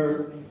her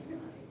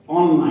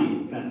online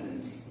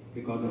presence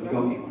because of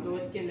talking. هو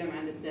تكلم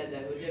عن الأستاذة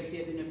هدى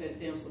كيف إنه في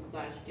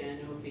 2016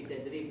 كانوا في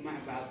تدريب مع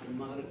بعض في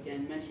المغرب، كان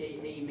ما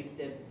شيء أي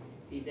مكتب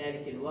في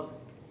ذلك الوقت،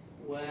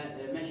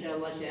 وما شاء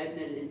الله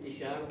شاهدنا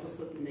الانتشار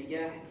وقصة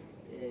النجاح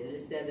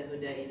الأستاذة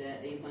هدى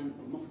إلى أيضا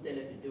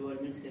مختلف الدول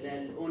من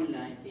خلال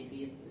الأونلاين،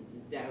 كيفية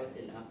دعوة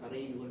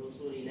الآخرين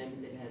والوصول إلى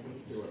مثل هذه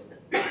الدول.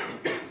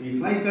 If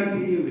I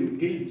continue with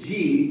till G,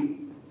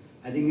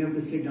 I think you have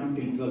to sit down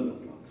till 12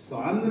 o'clock. So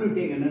I'm going to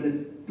take another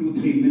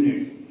 2-3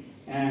 minutes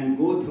and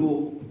go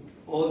through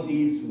all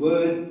these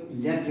word,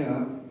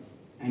 letter,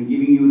 and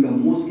giving you the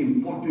most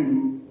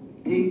important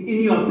thing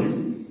in your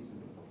business.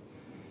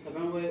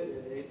 طبعا هو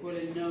يقول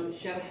انه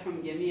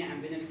شرحهم جميعا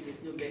بنفس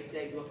الاسلوب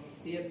بيحتاج وقت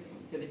كثير،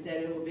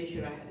 فبالتالي هو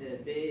بيشرح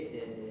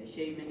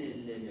بشيء من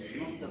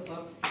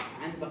المختصر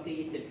عن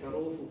بقيه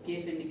الحروف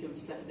وكيف انكم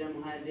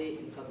تستخدموا هذه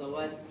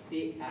الخطوات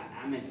في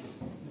عملكم.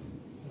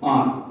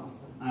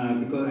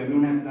 Because I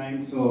don't have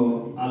time,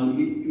 so I'll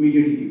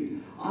immediately give it.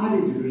 R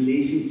is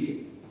relationship.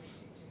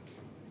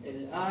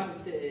 الآر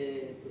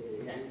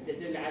يعني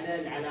تدل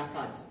على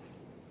العلاقات.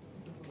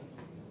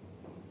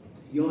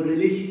 Your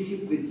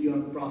relationship with your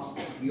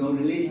prospect, your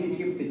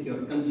relationship with your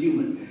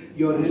consumers,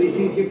 your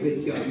relationship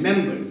with your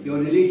members, your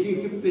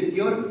relationship with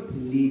your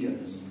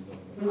leaders.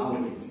 How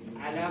it is.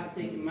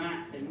 علاقتك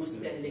مع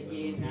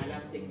المستهلكين،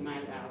 علاقتك مع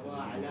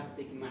الأعضاء،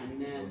 علاقتك مع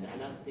الناس،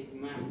 علاقتك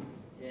مع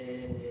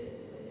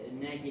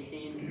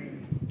الناجحين.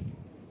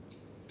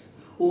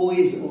 O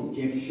is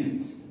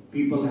objections.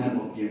 People have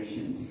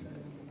objections.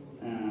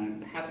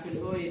 حرف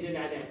الأو يدل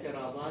على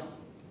اعتراضات.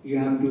 You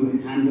have to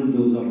handle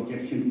those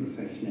objections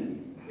professionally.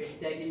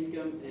 يحتاج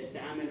انكم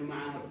تتعاملوا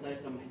معها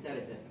بطريقه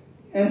محترفه.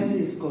 S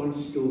is called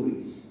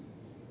stories.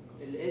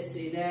 الاس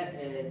الى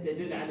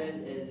تدل على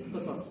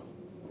القصص.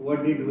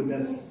 What did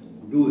Hudas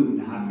do in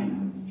half an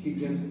hour? She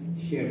just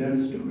shared her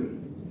story.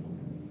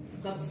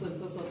 قص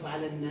القصص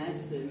على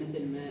الناس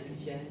مثل ما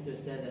شاهدت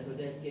استاذه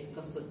هدى كيف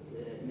قصه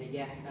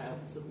نجاحها او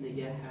قصه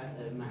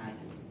نجاحها معك.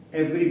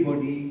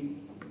 Everybody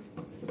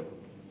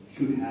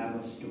should have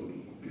a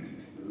story.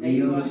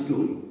 Real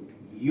story.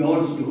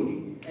 Your story,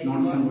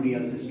 not somebody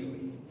else's story.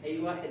 أي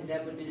واحد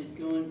لابد أن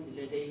تكون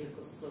لديه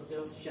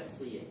قصته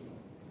الشخصية.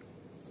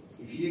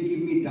 If you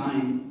give me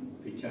time,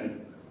 which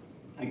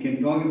I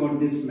can talk about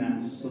this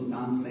man,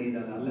 Sultan Sayyid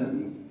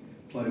Al-Alawi,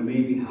 for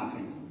maybe half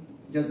an hour.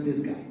 Just this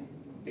guy.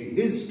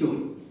 His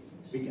story,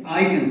 which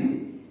I can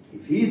see.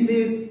 If he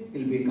says, it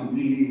will be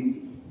completely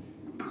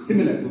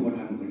similar to what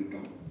I'm going to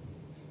talk.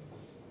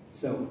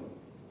 So,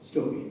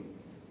 story.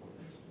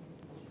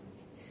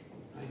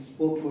 I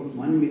spoke for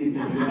 1 minute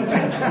and you are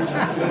like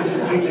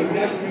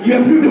that. You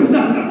have to do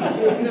something.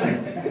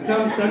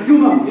 Some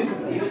tarjuma.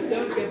 You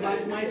talk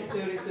about my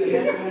story, so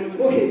that's why I was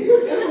Okay, you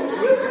tell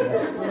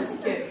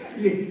scared.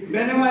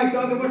 Whenever I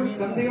talk about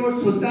something about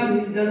Sultan,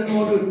 he doesn't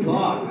want to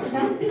talk.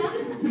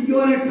 You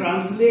are a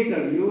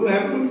translator. You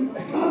have to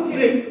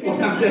translate what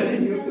I'm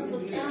telling you.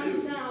 سلطان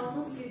ساعة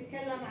ونص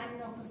يتكلم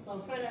عنه قصة،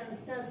 وفعلا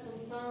أستاذ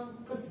سلطان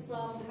قصة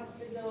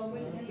محفزة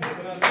وملهمة.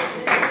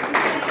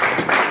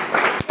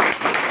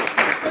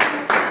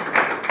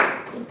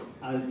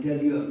 I'll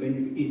tell you a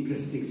very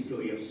interesting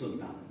story of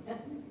Sultan.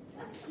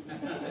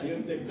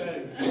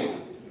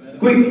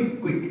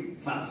 Quick,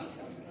 fast.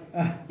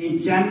 In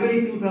January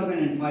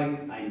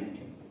 2005, I met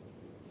him.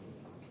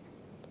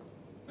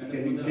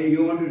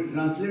 You want to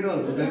translate or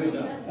Buddha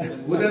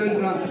will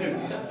translate?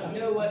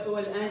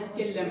 والآن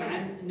نتكلم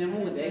عن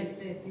نموذج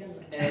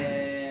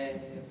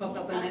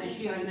فقط أنا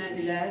أشير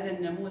إلى هذا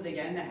النموذج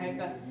عن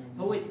حقيقة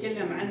هو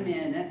يتكلم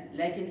عني أنا،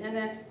 لكن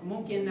أنا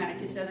ممكن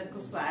أعكس هذه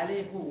القصة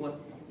عليه هو.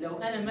 لو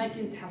أنا ما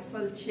كنت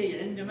حصلت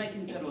شيء عنده ما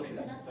كنت أروح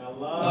له.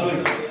 الله.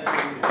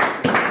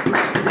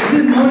 This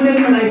is more than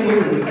what I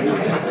told you.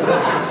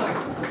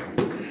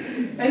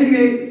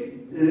 Anyway,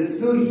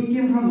 so he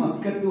came from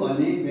Muscat to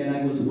Alain where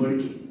I was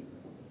working.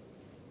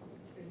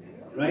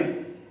 Right?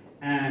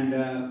 And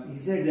he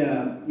said,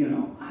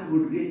 I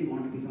would really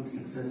want to become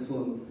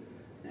successful.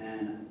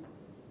 And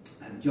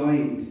I've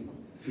joined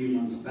 3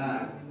 months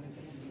back.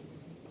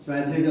 So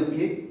I said,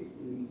 okay,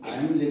 I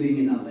am living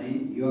in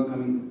Alain. You are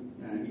coming.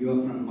 You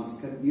are from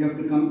Muscat. You have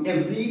to come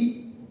every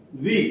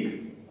week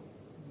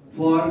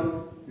for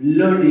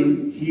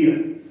learning here.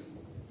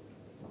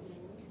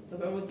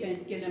 طبعا هو كان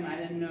يتكلم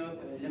على انه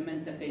لما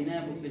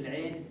التقيناه في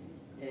العين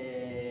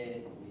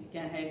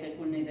كان حقيقة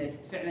يقول اذا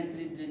فعلا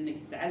تريد انك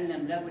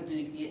تتعلم لابد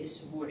انك تجي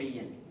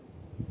اسبوعيا.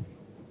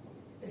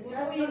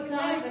 أستاذ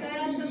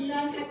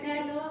سلطان حكى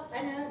له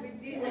أنا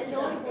بدي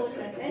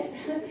إيش؟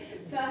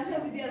 فأنا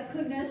بدي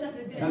أكون ناجح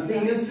بدي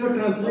Something else you're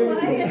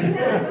translating.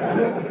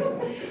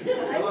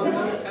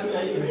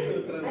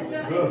 أنت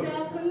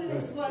كل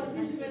أسبوع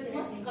تجي من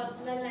مسقط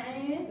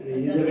للعين.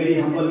 He's a very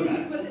humble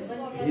guy. كل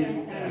أسبوع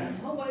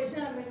هو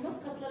إجا من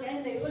مسقط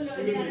للعين ليقول له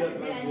أنا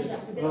بدي أنجح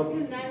بدي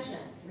أكون ناجح.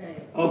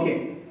 Okay.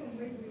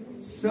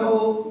 So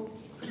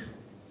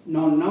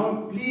now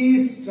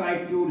please try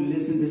to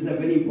listen. This is a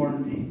very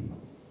important thing.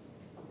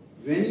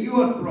 When you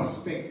are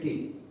prospecting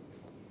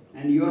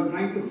and you are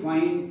trying to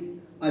find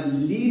a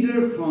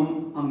leader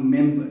from a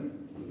member,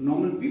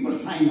 normal people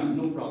sign up,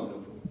 no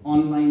problem.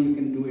 Online you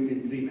can do it in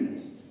 3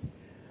 minutes.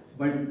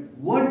 But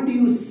what do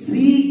you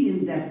see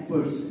in that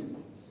person?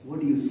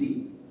 What do you see?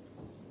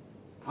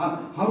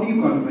 How do you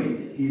qualify?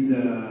 He's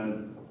a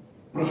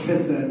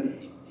professor,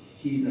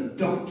 he's a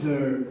doctor,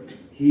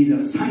 he's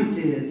a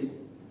scientist.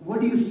 What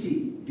do you see?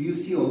 Do you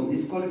see all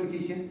this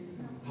qualification?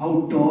 How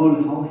tall,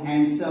 how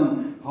handsome,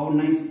 how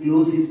nice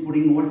clothes he's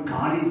putting, what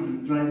car he's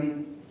driving?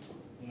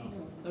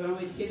 طبعا هو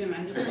يتكلم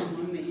عن نقطة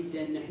مهمة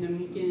جدا ان احنا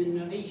ممكن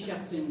انه اي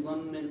شخص ينضم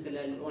من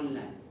خلال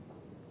الاونلاين،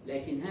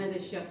 لكن هذا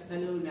الشخص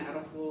هل هو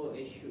نعرفه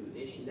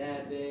ايش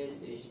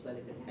لابس، ايش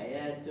طريقة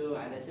حياته،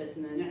 على اساس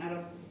ان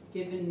نعرف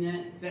كيف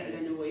انه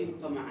فعلا هو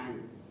يبقى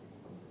معنا.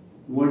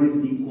 what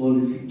is the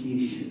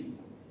qualification?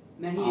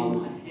 ما هي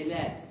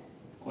المؤهلات؟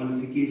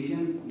 Qualification,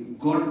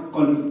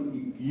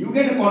 you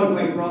get a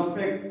qualified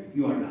prospect,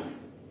 you are done.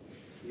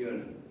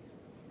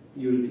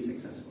 You will be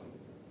successful.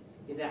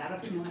 إذا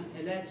عرفت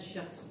مؤهلات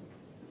الشخص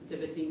أنت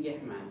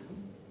بتنجح معه.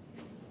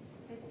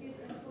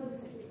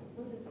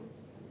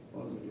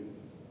 Positive.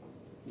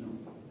 No.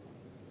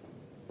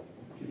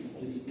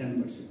 Just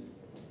 10%.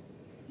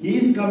 He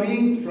is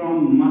coming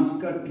from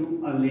Muscat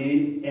to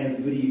Alain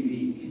every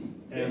week.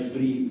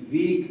 Every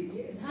week.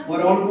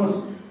 For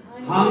almost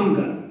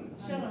hunger.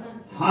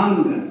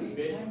 Hunger.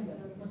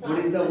 What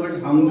is the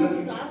word hunger?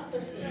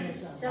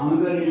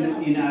 Hunger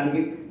in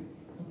Arabic?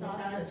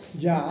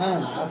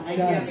 جعان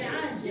عطشان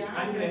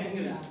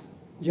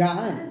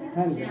جعان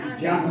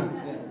Jahan.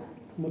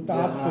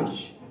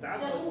 متعطش.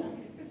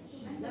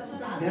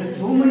 There are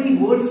so many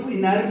words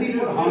in Arabic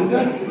for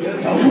hunger.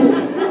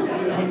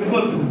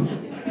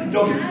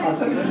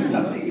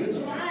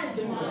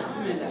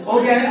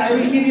 Okay, I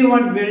will give you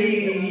one very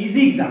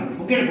easy example.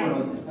 Forget about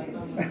all this thing.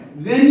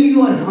 When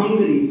you are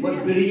hungry for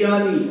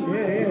biryani,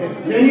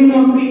 then you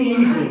want to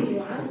eat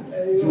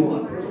it. So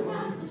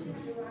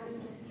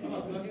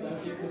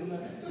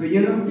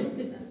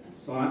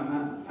so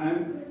I'm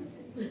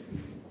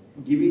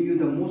giving you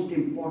the most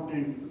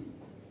important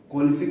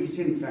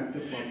qualification factor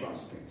for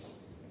prospects.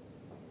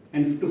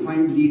 And to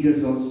find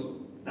leaders also,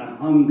 the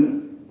hunger,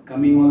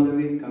 coming all the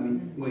way,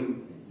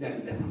 going, that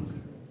is the hunger.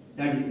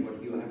 That is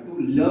what you have to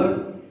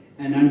learn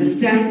and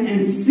understand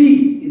and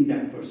see in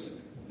that person.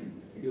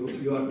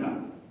 You are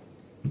done.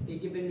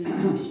 يجب أن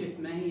نكتشف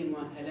ما هي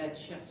مؤهلات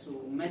الشخص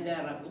ومدى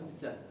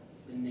رغبته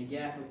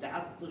للنجاح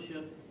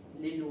وتعطشه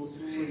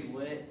للوصول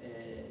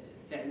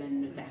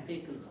وفعلا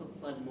تحقيق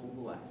الخطة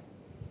الموضوعة.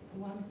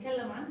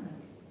 ونتكلم عنها.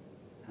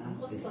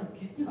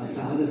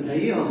 هذا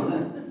صحيح ولا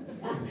لا؟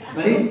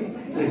 صحيح؟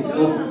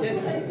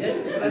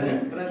 Just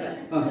brother,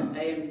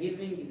 I am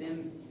giving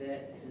them the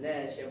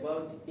flash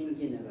about in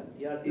general.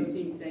 You are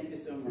talking, thank you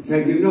so much.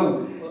 Thank you.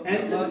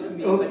 About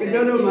me. Okay,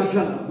 no,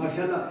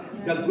 mashallah.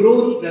 The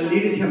growth, the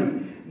leadership.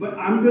 But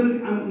I'm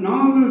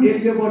now going to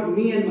tell you about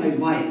me and my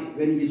wife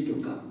when he used to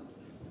come.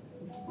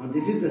 Now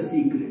this is the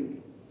secret.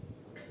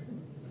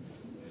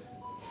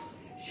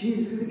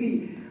 She's,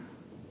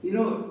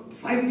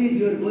 5 days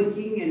you are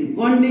working and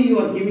 1 day you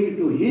are giving it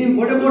to him.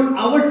 What about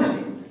our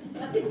time?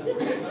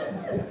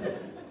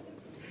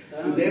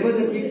 So there was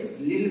a big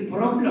little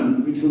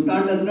problem which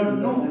Sultan does not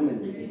know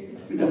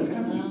with the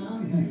family.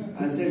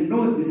 I said,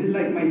 no, this is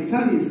like my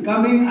son is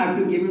coming, I have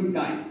to give him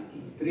time.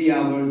 3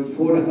 hours,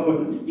 4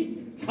 hours,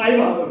 5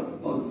 hours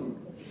also.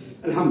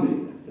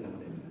 Alhamdulillah.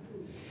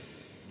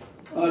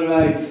 All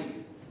right.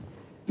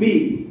 P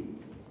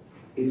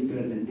is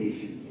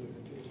presentation.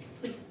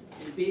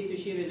 البي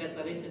تشير إلى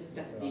طريقة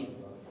التقديم.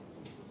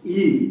 E,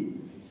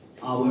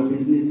 our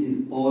business is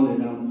all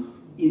around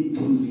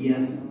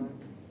enthusiasm,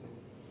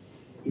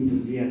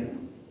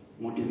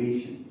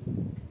 motivation.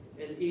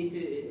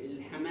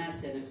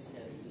 الحماسة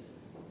نفسها.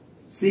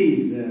 C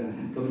is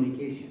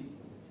communication.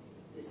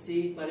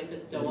 السي طريقة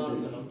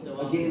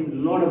التواصل. Again, a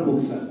lot of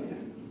books are there.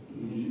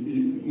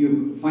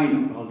 You find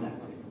out all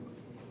that.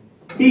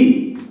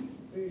 D,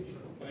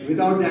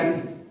 without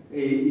that,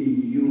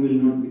 you will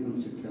not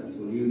become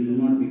successful. You will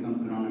not become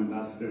Crown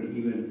Ambassador.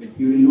 Even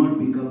you will not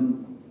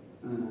become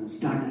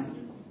startup.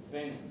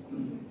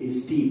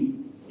 Is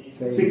team.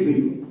 6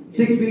 people.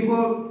 6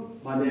 people,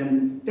 but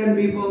then 10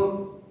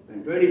 people,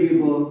 then 20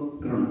 people,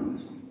 Crown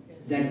Ambassador.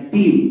 That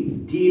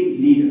team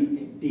leader,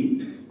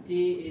 team.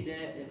 تي إلى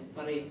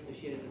الفريق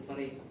تشير إلى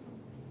الفريق.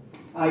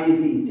 I is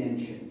the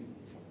intention.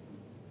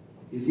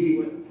 You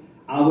see,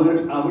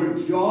 our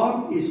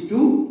job is to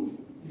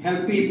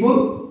help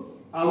people.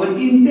 Our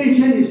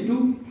intention is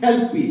to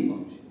help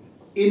people.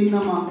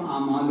 Innama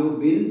amalu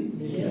bin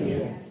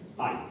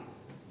I.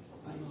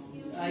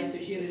 I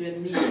تشير إلى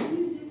النية.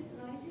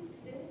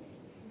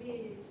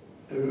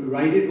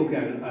 Write it? Okay,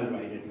 I'll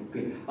write it.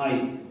 Okay.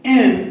 I.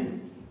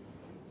 N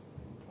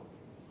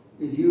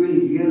is you will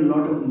hear a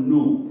lot of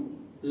no.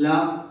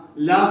 La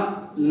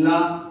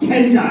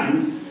 10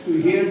 times to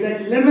hear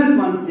the 11th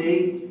one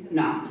saying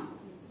now.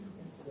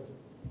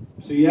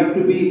 So you have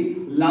to be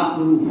la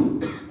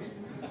proof.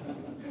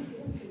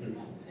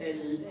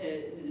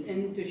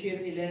 الإن تشير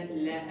إلى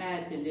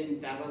اللاءات اللي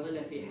نتعرض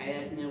لها في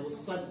حياتنا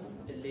والصد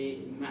اللي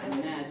مع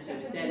الناس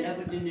فبالتالي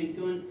لابد أن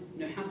نكون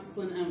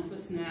نحصن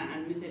أنفسنا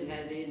عن مثل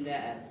هذه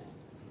اللاءات.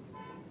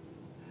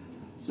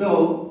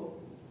 So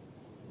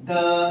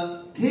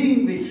the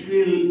thing which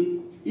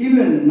will,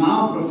 even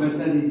now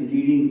professor is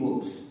reading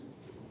books.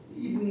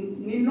 He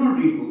need not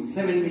read books.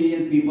 7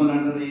 million people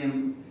under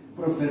him,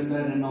 professor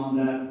and all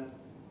that.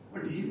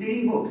 But he's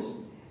reading books.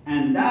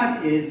 And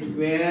that is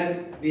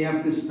where we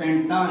have to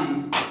spend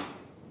time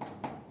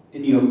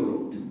in your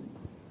growth.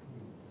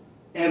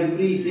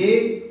 Every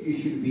day you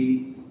should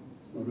be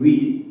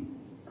reading,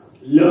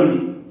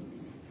 learning,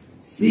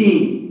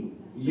 seeing,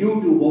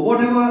 YouTube or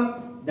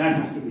whatever, that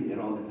has to be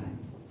there all the time.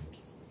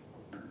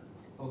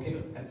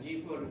 Okay?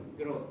 G for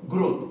growth.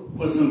 Growth,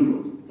 personal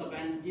growth.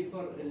 طبعا G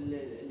for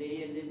اللي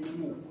هي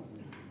للنمو.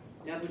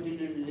 لابد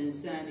انه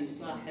الانسان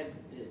يصاحب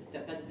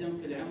تقدم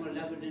في العمر،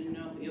 لابد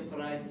انه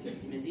يقرا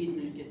مزيد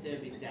من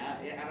الكتب،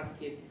 يعرف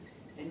كيف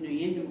انه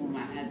ينمو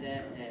مع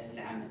هذا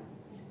العمل.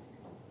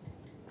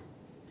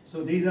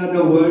 So these are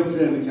the words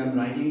which I'm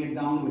writing it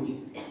down. Which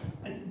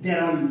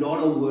there are a lot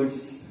of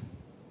words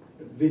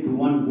with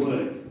one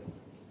word.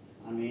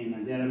 I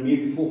mean, there are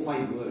maybe 4 or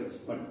 5 words,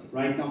 but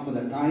right now for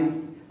the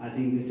time, I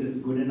think this is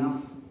good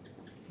enough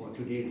for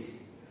today's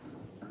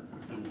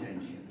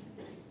intention.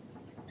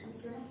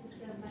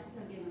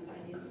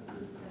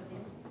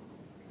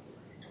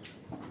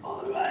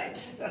 All right,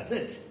 that's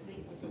it.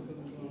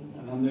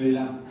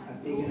 Alhamdulillah,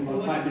 I've taken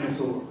about 5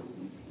 minutes over.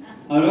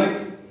 All right,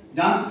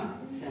 done.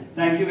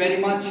 Thank you very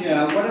much.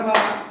 Whatever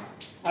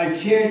I've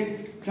shared,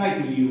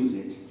 try to use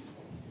it.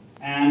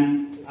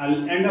 And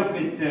I'll end up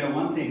with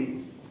one thing.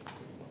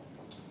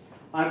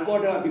 I've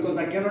got because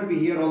I cannot be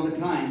here all the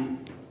time,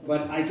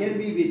 but I can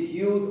be with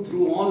you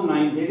through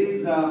online. There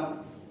is a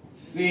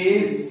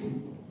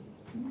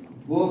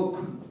Facebook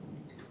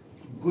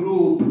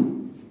group.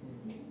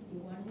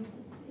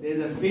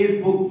 There's a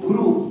Facebook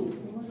group,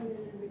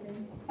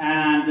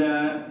 and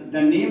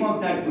the name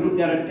of that group,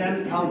 there are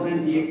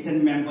 10,000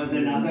 DXN members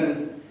and others,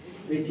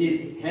 which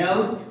is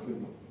health,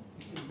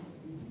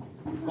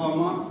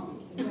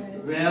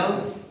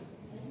 wealth,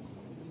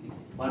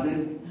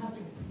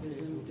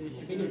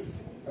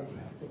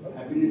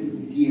 happiness is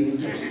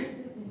DXN.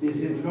 This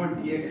is not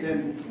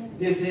DXN.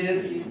 This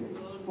is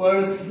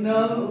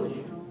personal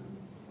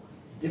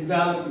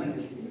development.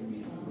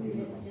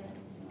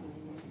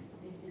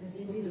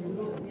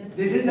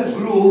 This is a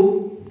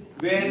group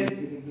where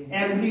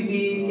every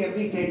week,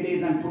 every 10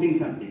 days I'm putting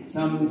something,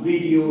 some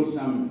videos,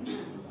 some.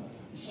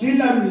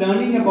 Still I'm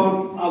learning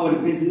about our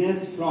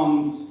business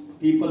from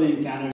people in Canada.